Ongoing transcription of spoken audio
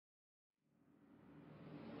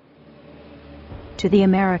To the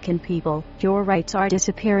American people, your rights are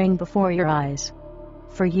disappearing before your eyes.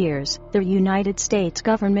 For years, the United States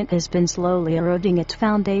government has been slowly eroding its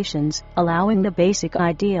foundations, allowing the basic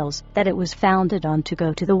ideals that it was founded on to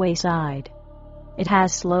go to the wayside. It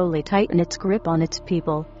has slowly tightened its grip on its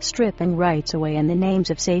people, stripping rights away in the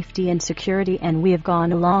names of safety and security, and we have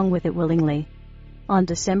gone along with it willingly. On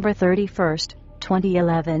December 31,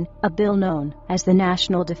 2011, a bill known as the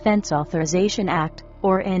National Defense Authorization Act,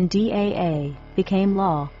 or NDAA, became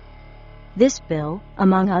law. This bill,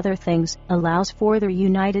 among other things, allows for the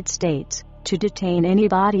United States to detain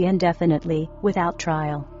anybody indefinitely, without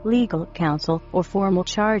trial, legal counsel, or formal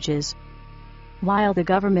charges. While the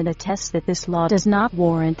government attests that this law does not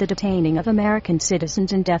warrant the detaining of American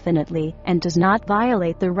citizens indefinitely and does not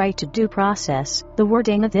violate the right to due process, the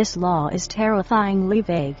wording of this law is terrifyingly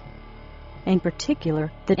vague. In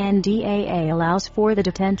particular, the NDAA allows for the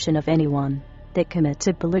detention of anyone that commits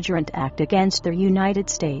a belligerent act against the United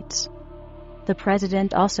States. The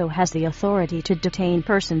President also has the authority to detain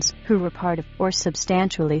persons who were part of or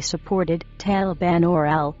substantially supported Taliban or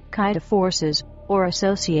Al-Qaeda forces or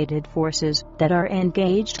associated forces that are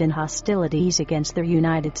engaged in hostilities against the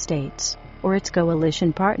United States or its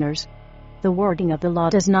coalition partners. The wording of the law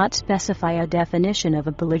does not specify a definition of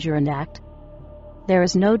a belligerent act. There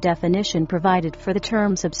is no definition provided for the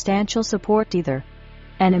term substantial support either.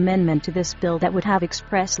 An amendment to this bill that would have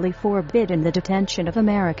expressly forbidden the detention of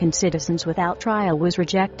American citizens without trial was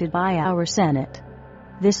rejected by our Senate.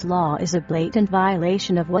 This law is a blatant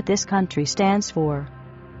violation of what this country stands for.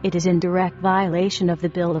 It is in direct violation of the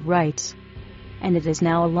Bill of Rights. And it is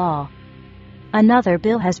now a law. Another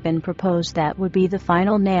bill has been proposed that would be the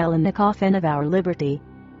final nail in the coffin of our liberty.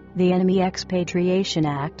 The Enemy Expatriation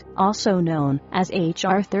Act, also known as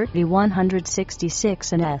H.R.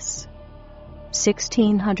 3166 and S.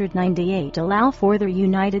 1698, allow for the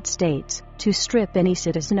United States to strip any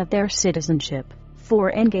citizen of their citizenship for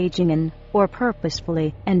engaging in, or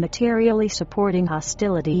purposefully and materially supporting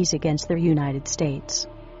hostilities against the United States.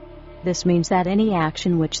 This means that any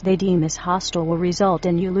action which they deem as hostile will result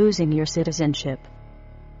in you losing your citizenship.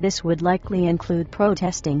 This would likely include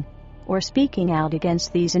protesting or speaking out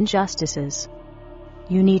against these injustices.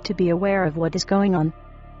 You need to be aware of what is going on.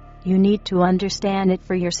 You need to understand it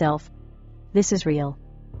for yourself. This is real.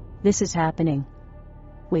 This is happening.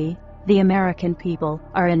 We, the American people,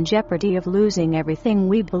 are in jeopardy of losing everything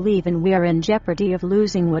we believe in. We are in jeopardy of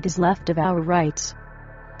losing what is left of our rights.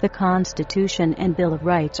 The Constitution and Bill of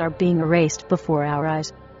Rights are being erased before our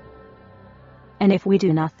eyes. And if we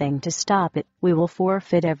do nothing to stop it, we will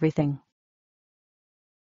forfeit everything.